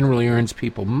that generally earns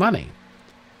people money.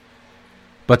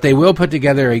 But they will put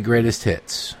together a greatest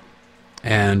hits.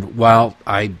 And while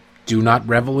I do not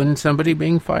revel in somebody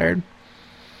being fired,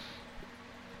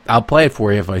 I'll play it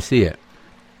for you if I see it.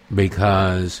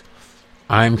 Because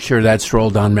I'm sure that stroll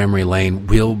down memory lane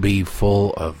will be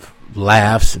full of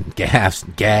laughs and gaffes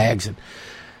and gags. And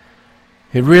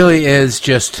it really is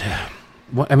just,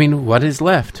 what is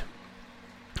left?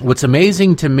 What's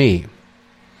amazing to me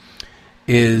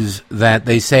is that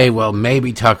they say, well,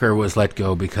 maybe Tucker was let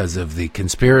go because of the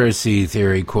conspiracy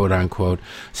theory, quote unquote,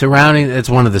 surrounding. It's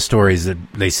one of the stories that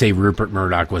they say Rupert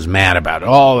Murdoch was mad about.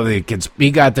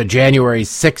 He got the January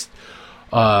 6th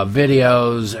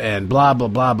videos and blah, blah,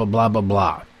 blah, blah, blah, blah,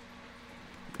 blah.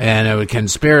 And it was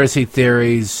conspiracy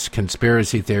theories.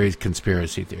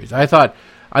 I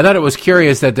thought it was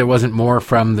curious that there wasn't more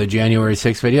from the January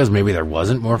 6th videos. Maybe there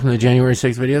wasn't more from the January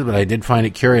 6th videos, but I did find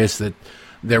it curious that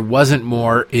there wasn't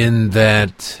more in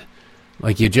that,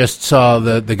 like you just saw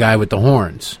the guy with the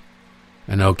horns.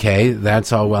 And okay,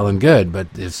 that's all well and good, but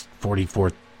it's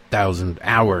 44,000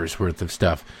 hours worth of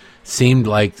stuff. Seemed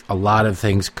like a lot of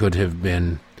things could have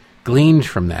been gleaned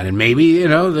from that. And maybe,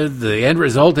 the end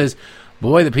result is,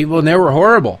 boy, the people in there were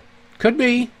horrible. Could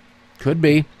be.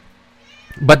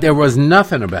 But there was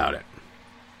nothing about it.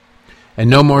 And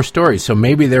no more stories. So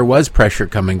maybe there was pressure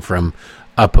coming from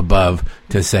up above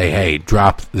to say, hey,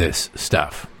 drop this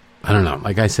stuff. I don't know.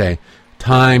 Like I say,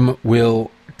 time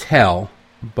will tell.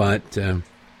 But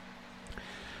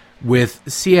with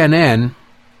CNN,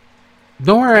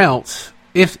 nowhere else,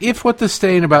 if what they're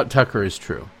saying about Tucker is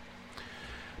true,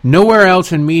 nowhere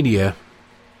else in media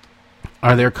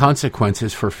are there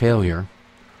consequences for failure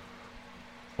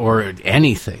or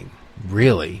anything,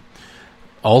 really,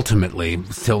 ultimately,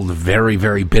 till the very,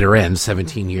 very bitter end,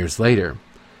 17 years later,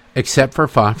 except for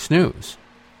Fox News.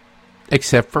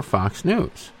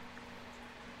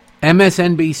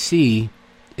 MSNBC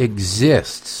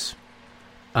exists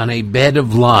on a bed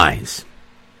of lies.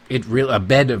 A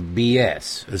bed of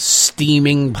BS. A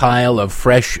steaming pile of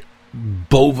fresh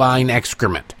bovine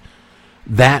excrement.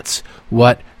 That's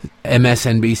what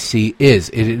MSNBC is.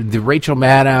 The Rachel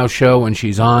Maddow show, when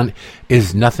she's on,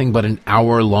 is nothing but an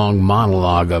hour-long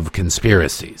monologue of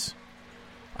conspiracies.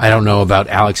 I don't know about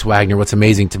Alex Wagner. What's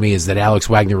amazing to me is that Alex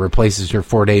Wagner replaces her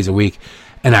 4 days a week,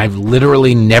 and I've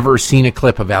literally never seen a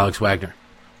clip of Alex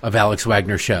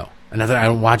Wagner's show. And I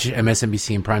don't watch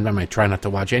MSNBC in primetime. I try not to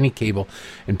watch any cable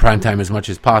in primetime as much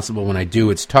as possible. When I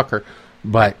do, it's Tucker.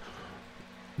 But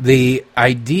the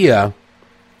idea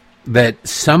that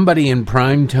somebody in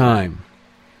prime time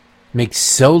makes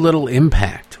so little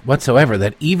impact whatsoever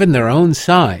that even their own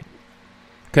side,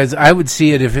 because I would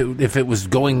see it if it was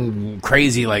going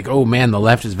crazy, like, oh man, the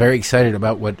left is very excited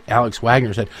about what Alex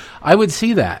Wagner said. I would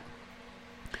see that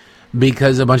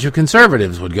because a bunch of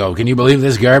conservatives would go, can you believe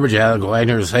this garbage Alex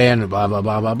Wagner is saying, blah, blah,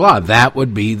 blah, blah, blah. That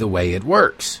would be the way it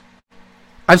works.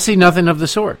 I've seen nothing of the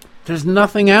sort. There's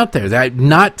nothing out there that I've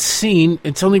not seen.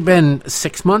 It's only been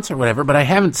 6 months or whatever, but I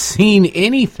haven't seen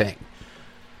anything.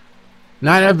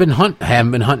 Haven't been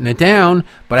hunting it down,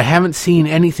 but I haven't seen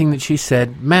anything that she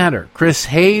said matter. Chris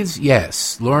Hayes,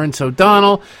 yes. Lawrence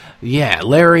O'Donnell, yeah.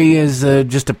 Larry is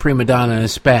just a prima donna in a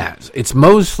spaz. It's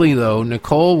mostly, though,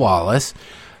 Nicole Wallace,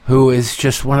 who is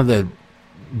just one of the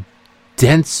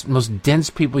most dense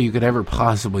people you could ever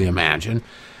possibly imagine,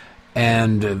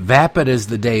 and vapid as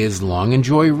the day is long, and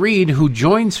Joy Reid, who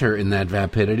joins her in that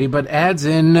vapidity, but adds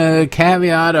in a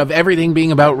caveat of everything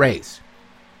being about race.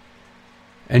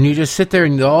 And you just sit there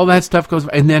and all that stuff goes,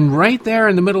 and then right there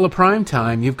in the middle of prime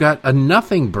time, you've got a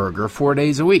nothing burger 4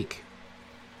 days a week.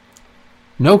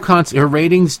 Her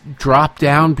ratings drop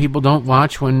down. People don't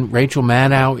watch when Rachel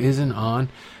Maddow isn't on.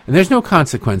 And there's no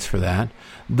consequence for that.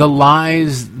 The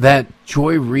lies that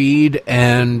Joy Reid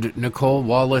and Nicole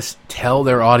Wallace tell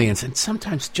their audience, and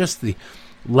sometimes just the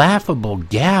laughable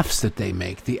gaffes that they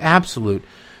make, the absolute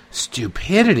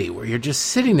stupidity, where you're just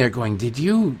sitting there going,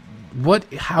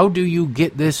 how do you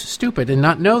get this stupid and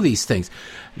not know these things?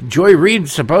 Joy Reid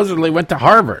supposedly went to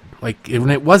Harvard.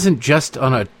 And it wasn't just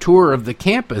on a tour of the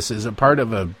campus as a part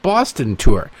of a Boston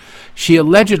tour. She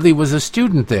allegedly was a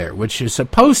student there, which is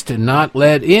supposed to not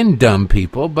let in dumb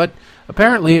people, but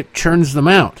apparently it churns them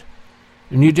out.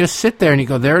 And you just sit there and you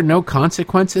go, there are no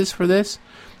consequences for this?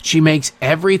 She makes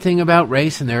everything about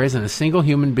race, and there isn't a single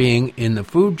human being in the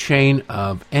food chain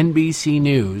of NBC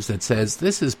News that says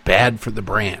this is bad for the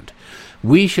brand.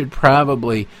 We should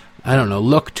probably,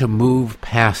 look to move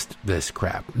past this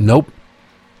crap. Nope,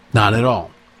 not at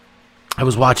all. I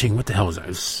was watching, what the hell was I?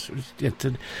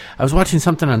 I was watching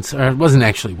something I wasn't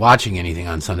actually watching anything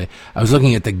on Sunday. I was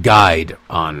looking at the guide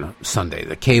on Sunday,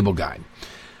 the cable guide.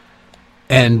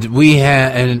 And we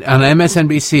had, and on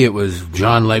MSNBC, it was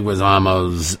John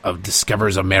Leguizamo's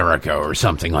Discovers America or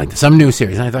something like that, some new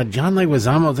series. And I thought, John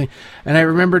Leguizamo thing. And I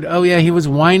remembered, oh yeah, he was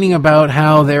whining about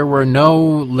how there were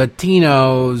no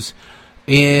Latinos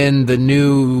in the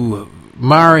new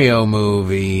Mario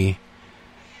movie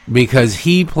because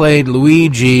he played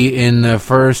Luigi in the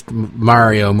first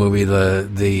Mario movie,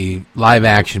 the live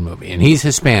action movie, and he's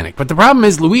Hispanic. But the problem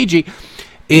is Luigi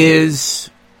is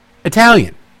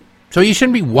Italian. So you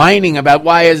shouldn't be whining about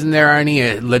why isn't there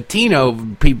any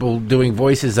Latino people doing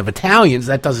voices of Italians.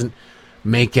 That doesn't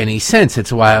make any sense.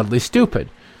 It's wildly stupid.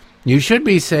 You should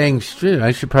be saying,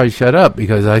 I should probably shut up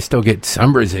because I still get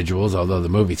some residuals, although the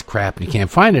movie's crap and you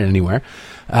can't find it anywhere.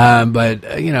 But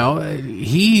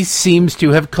he seems to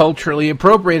have culturally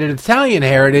appropriated Italian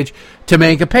heritage to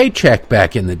make a paycheck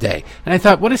back in the day. And I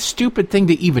thought, what a stupid thing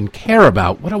to even care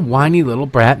about. What a whiny little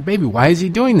brat baby. Why is he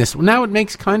doing this? Well, now it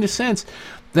makes kind of sense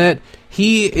that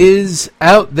he is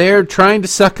out there trying to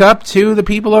suck up to the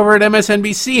people over at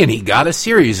MSNBC, and he got a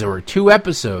series. There were 2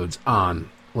 episodes on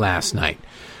last night.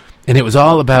 And it was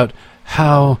all about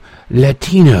how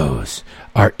Latinos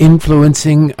are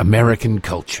influencing American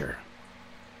culture.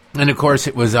 And, of course,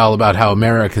 it was all about how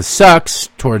America sucks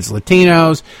towards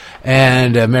Latinos,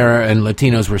 and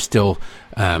Latinos were still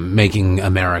making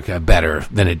America better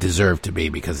than it deserved to be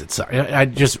because it sucked.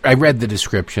 I read the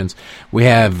descriptions. We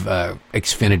have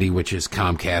Xfinity, which is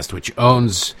Comcast, which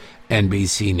owns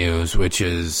NBC News, which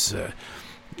is...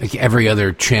 like every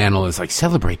other channel is like,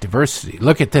 celebrate diversity.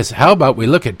 Look at this. How about we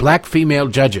look at black female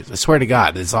judges? I swear to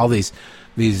God, there's all these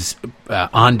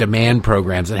on-demand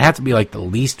programs that have to be like the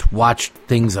least watched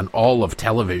things on all of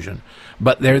television.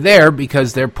 But they're there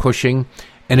because they're pushing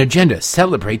an agenda.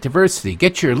 Celebrate diversity.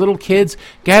 Get your little kids,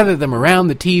 gather them around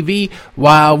the TV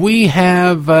while we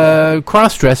have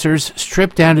cross-dressers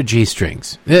stripped down to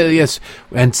G-strings. Yes,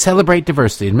 and celebrate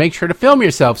diversity. And make sure to film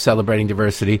yourself celebrating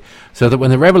diversity so that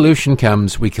when the revolution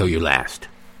comes, we kill you last.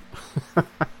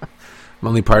 I'm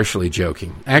only partially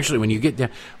joking. Actually, when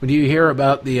you hear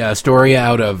about the story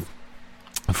out of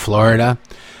Florida,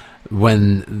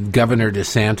 when Governor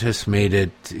DeSantis made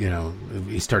it,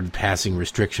 he started passing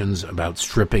restrictions about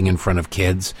stripping in front of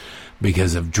kids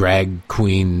because of drag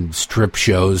queen strip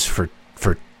shows for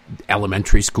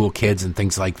elementary school kids and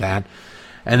things like that.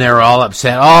 And they were all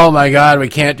upset. Oh, my God, we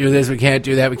can't do this, we can't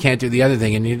do that, we can't do the other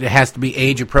thing. And it has to be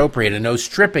age appropriate and no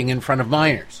stripping in front of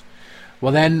minors.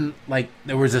 Well, then,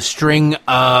 there was a string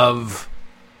of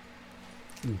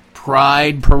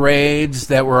pride parades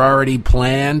that were already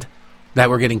planned that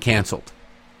were getting canceled.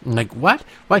 I'm like, what?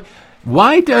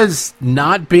 Why does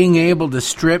not being able to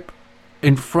strip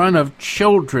in front of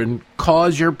children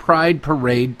cause your pride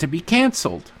parade to be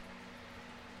canceled?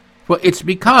 Well, it's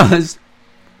because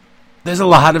there's a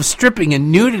lot of stripping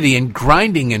and nudity and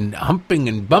grinding and humping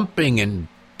and bumping and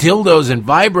dildos and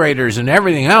vibrators and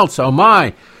everything else. Oh,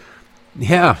 my.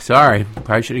 Yeah, sorry.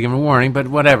 Probably should have given a warning, but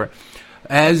whatever.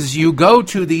 As you go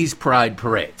to these pride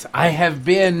parades, I have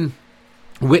been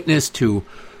witness to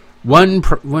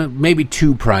maybe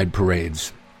 2 pride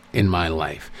parades in my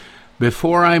life.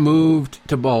 Before I moved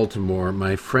to Baltimore,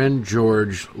 my friend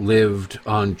George lived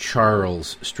on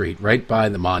Charles Street, right by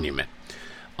the monument.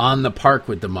 On the park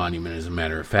with the monument, as a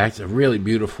matter of fact. A really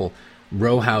beautiful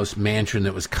row house mansion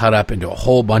that was cut up into a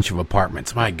whole bunch of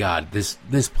apartments. My God, this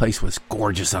place was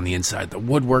gorgeous on the inside. The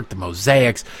woodwork, the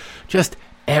mosaics, just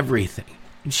everything.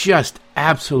 Just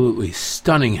absolutely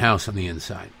stunning house on the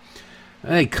inside.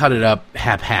 They cut it up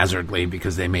haphazardly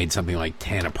because they made something like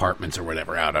 10 apartments or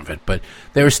whatever out of it, but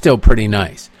they were still pretty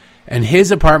nice. And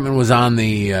his apartment was on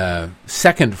the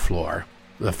second floor.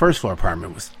 The first floor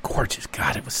apartment was gorgeous.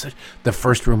 God, it was the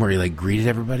first room where he greeted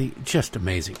everybody. Just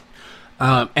amazing.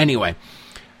 Anyway,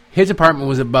 his apartment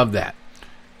was above that.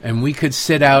 And we could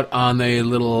sit out on the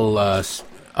little,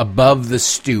 above the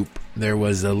stoop. There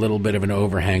was a little bit of an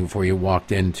overhang before you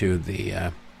walked into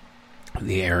the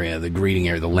area, the greeting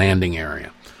area, the landing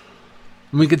area.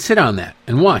 And we could sit on that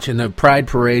and watch. And the Pride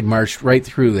Parade marched right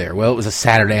through there. Well, it was a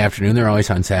Saturday afternoon. They're always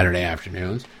on Saturday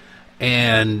afternoons.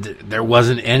 And there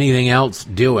wasn't anything else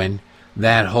doing.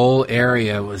 That whole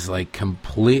area was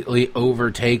completely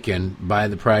overtaken by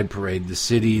the Pride Parade. The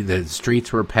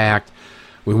streets were packed.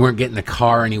 We weren't getting the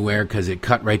car anywhere because it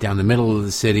cut right down the middle of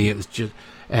the city. It was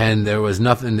and there was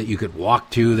nothing that you could walk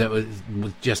to that was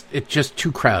just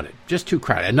too crowded. Just too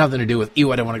crowded. It had nothing to do with, I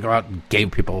don't want to go out and gay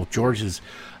people. George is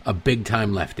a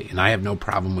big-time lefty, and I have no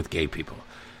problem with gay people.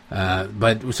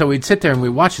 But so we'd sit there and we'd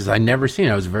watch this. I'd never seen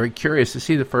it. I was very curious to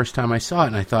see the first time I saw it,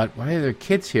 and I thought, why are there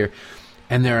kids here?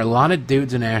 And there are a lot of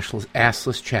dudes and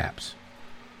assless chaps,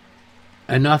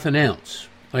 and nothing else.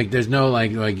 Like there's no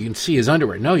like you can see his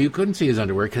underwear. No, you couldn't see his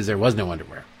underwear because there was no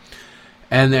underwear.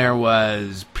 And there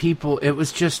was people. It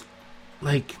was just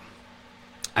like,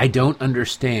 I don't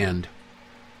understand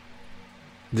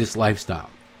this lifestyle.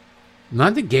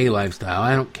 Not the gay lifestyle.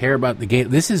 I don't care about the gay.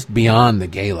 This is beyond the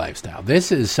gay lifestyle.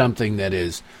 This is something that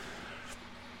is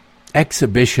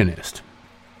exhibitionist.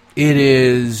 It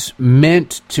is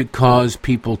meant to cause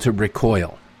people to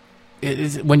recoil. It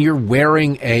is when you're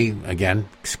wearing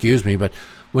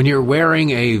when you're wearing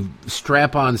a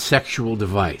strap-on sexual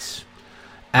device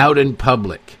out in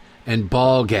public and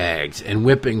ball gags and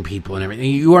whipping people and everything.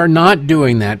 You are not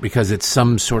doing that because it's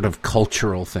some sort of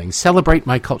cultural thing. Celebrate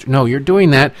my culture. No, you're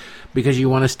doing that because you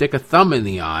want to stick a thumb in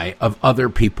the eye of other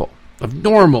people, of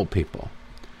normal people,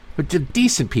 but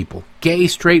decent people, gay,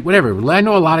 straight, whatever. I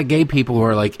know a lot of gay people who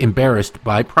are like embarrassed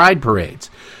by pride parades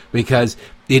because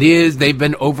they've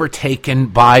been overtaken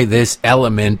by this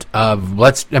element of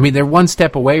they're one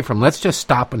step away from let's just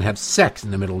stop and have sex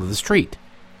in the middle of the street.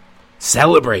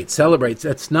 Celebrate.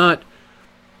 That's not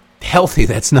healthy.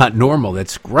 That's not normal.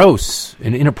 That's gross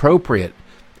and inappropriate.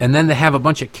 And then they have a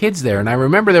bunch of kids there. And I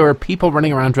remember there were people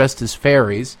running around dressed as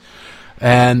fairies,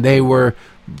 and they were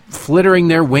flittering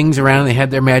their wings around, and they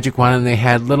had their magic wand, and they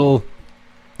had little,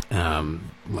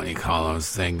 what do you call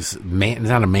those things? It's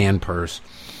not a man purse.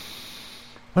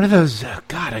 What are those?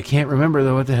 God, I can't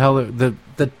remember what the hell.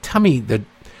 The tummy, the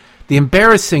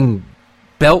embarrassing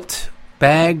belt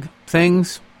bag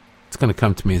things. It's going to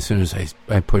come to me as soon as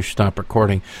I push stop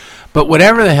recording. But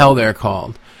whatever the hell they're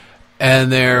called. And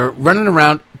they're running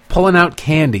around pulling out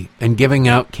candy and giving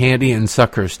out candy and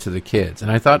suckers to the kids.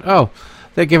 And I thought, oh,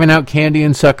 they're giving out candy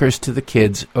and suckers to the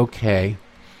kids. Okay.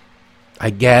 I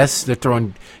guess they're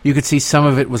throwing... You could see some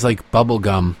of it was like bubble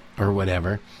gum or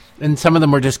whatever. And some of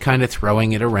them were just kind of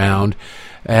throwing it around.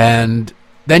 And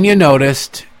then you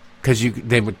noticed... Because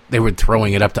they were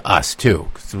throwing it up to us, too.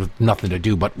 Because there was nothing to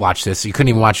do but watch this. You couldn't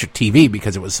even watch your TV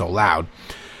because it was so loud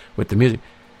with the music.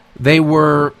 They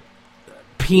were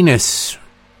penis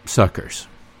suckers.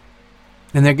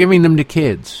 And they're giving them to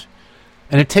kids.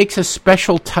 And it takes a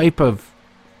special type of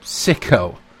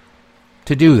sicko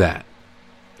to do that.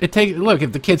 Look,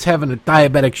 if the kid's having a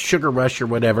diabetic sugar rush or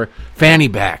whatever, fanny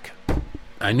pack.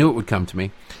 I knew it would come to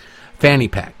me. Fanny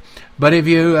pack. But if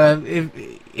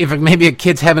maybe a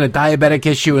kid's having a diabetic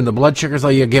issue and the blood sugar's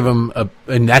low, you give them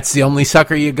and that's the only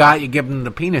sucker you got, you give them the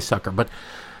penis sucker. But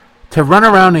to run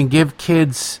around and give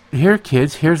kids,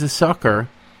 here's a sucker,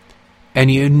 and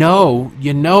you know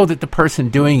that the person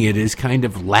doing it is kind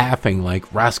of laughing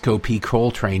like Roscoe P.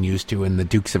 Coltrane used to in the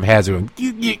Dukes of Hazzard,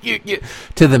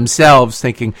 to themselves,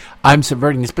 thinking, I'm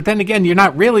subverting this. But then again, you're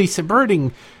not really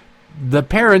subverting the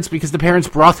parents, because the parents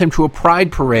brought them to a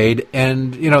pride parade,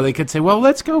 and they could say, well,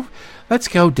 let's go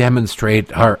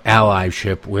demonstrate our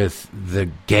allyship with the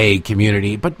gay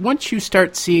community. But once you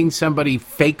start seeing somebody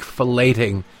fake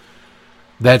filleting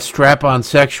that strap-on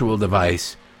sexual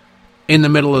device in the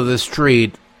middle of the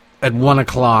street at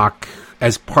 1:00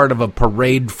 as part of a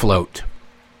parade float,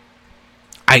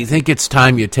 I think it's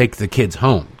time you take the kids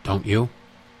home, don't you?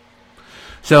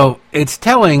 So it's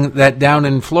telling that down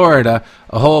in Florida,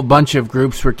 a whole bunch of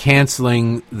groups were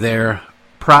canceling their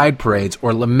pride parades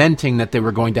or lamenting that they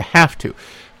were going to have to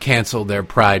cancel their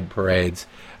pride parades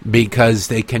because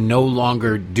they can no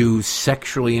longer do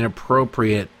sexually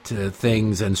inappropriate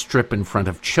things and strip in front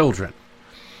of children.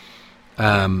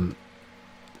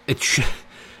 It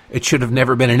should have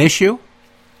never been an issue.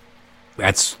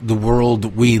 That's the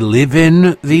world we live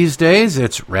in these days.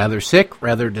 It's rather sick,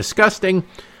 rather disgusting.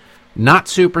 Not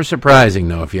super surprising,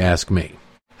 though, if you ask me.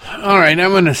 All right,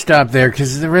 I'm going to stop there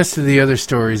because the rest of the other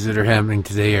stories that are happening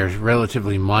today are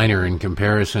relatively minor in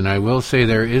comparison. I will say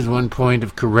there is one point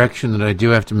of correction that I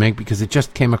do have to make because it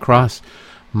just came across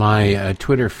my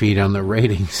Twitter feed on the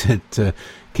ratings at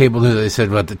Cable News. They said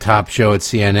about the top show at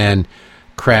CNN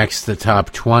cracks the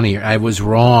top 20. I was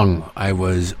wrong. I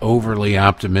was overly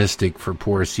optimistic for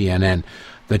poor CNN.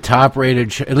 The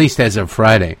top-rated show, at least as of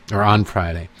Friday, or on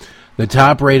Friday, the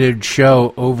top-rated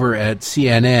show over at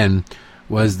CNN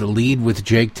was The Lead with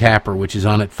Jake Tapper, which is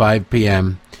on at 5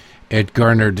 p.m. It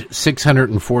garnered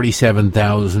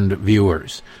 647,000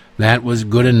 viewers. That was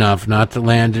good enough not to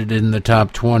land it in the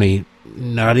top 20,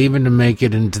 not even to make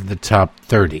it into the top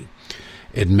 30.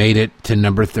 It made it to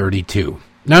number 32.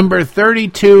 Number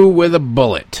 32 with a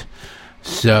bullet.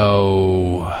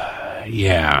 So,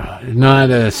 Yeah, not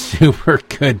a super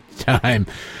good time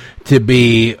to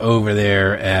be over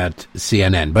there at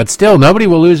CNN. But still, nobody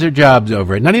will lose their jobs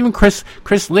over it. Not even Chris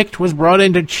Licht was brought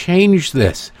in to change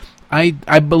this. I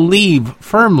believe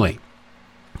firmly,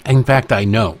 in fact, I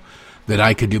know that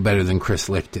I could do better than Chris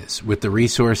Licht is. With the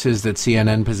resources that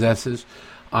CNN possesses,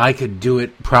 I could do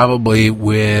it probably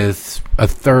with a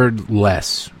third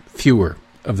fewer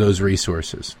of those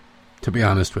resources, to be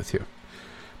honest with you.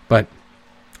 But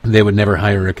they would never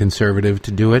hire a conservative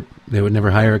to do it. They would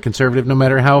never hire a conservative, no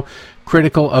matter how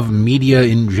critical of media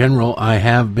in general I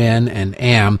have been and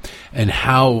am, and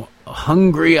how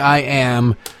hungry I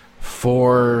am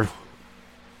for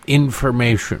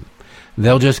information.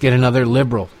 They'll just get another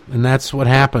liberal. And that's what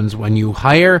happens when you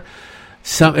hire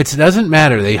some. It doesn't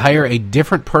matter. They hire a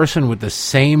different person with the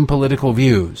same political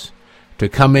views to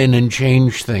come in and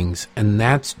change things. And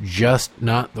that's just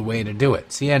not the way to do it.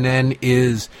 CNN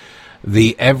is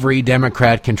the every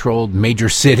Democrat-controlled major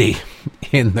city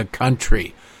in the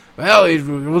country. Well,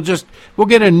 we'll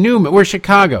get a new, we're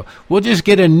Chicago. We'll just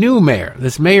get a new mayor.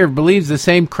 This mayor believes the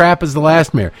same crap as the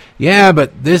last mayor. Yeah,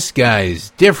 but this guy's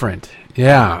different.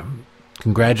 Yeah,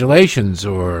 congratulations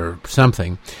or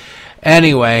something.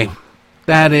 Anyway,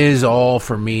 that is all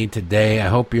for me today. I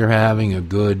hope you're having a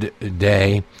good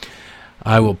day.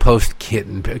 I will post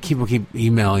kitten. People keep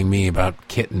emailing me about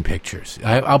kitten pictures.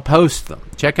 I'll post them.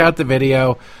 Check out the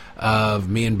video of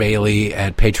me and Bailey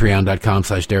at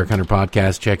patreon.com/Derek Hunter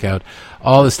Podcast. Check out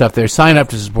all the stuff there. Sign up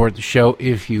to support the show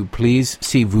if you please.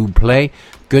 S'il vous plaît.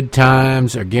 Good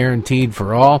times are guaranteed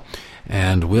for all.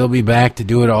 And we'll be back to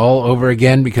do it all over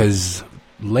again because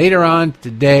later on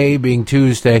today, being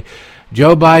Tuesday,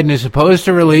 Joe Biden is supposed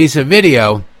to release a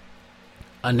video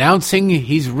announcing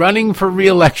he's running for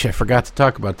re-election. I forgot to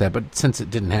talk about that, but since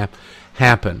it didn't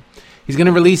happen, he's going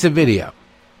to release a video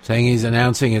saying he's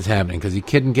announcing it's happening because he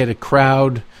couldn't get a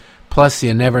crowd. Plus,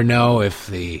 you never know if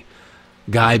the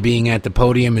guy being at the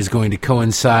podium is going to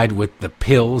coincide with the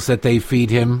pills that they feed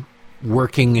him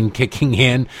working and kicking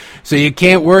in. So you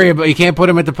can't put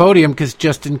him at the podium because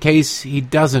just in case it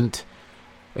doesn't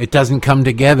come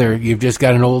together, you've just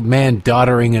got an old man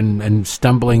doddering and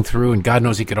stumbling through, and God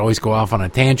knows he could always go off on a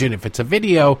tangent. If it's a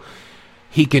video,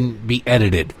 he can be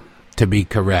edited to be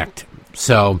correct.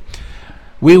 So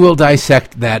we will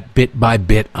dissect that bit by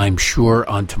bit, I'm sure,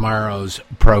 on tomorrow's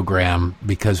program,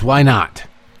 because why not?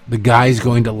 The guy's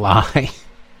going to lie.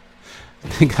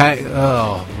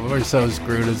 We're so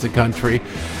screwed as a country.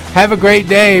 Have a great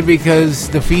day, because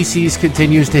the feces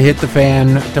continues to hit the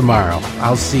fan tomorrow.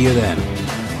 I'll see you then.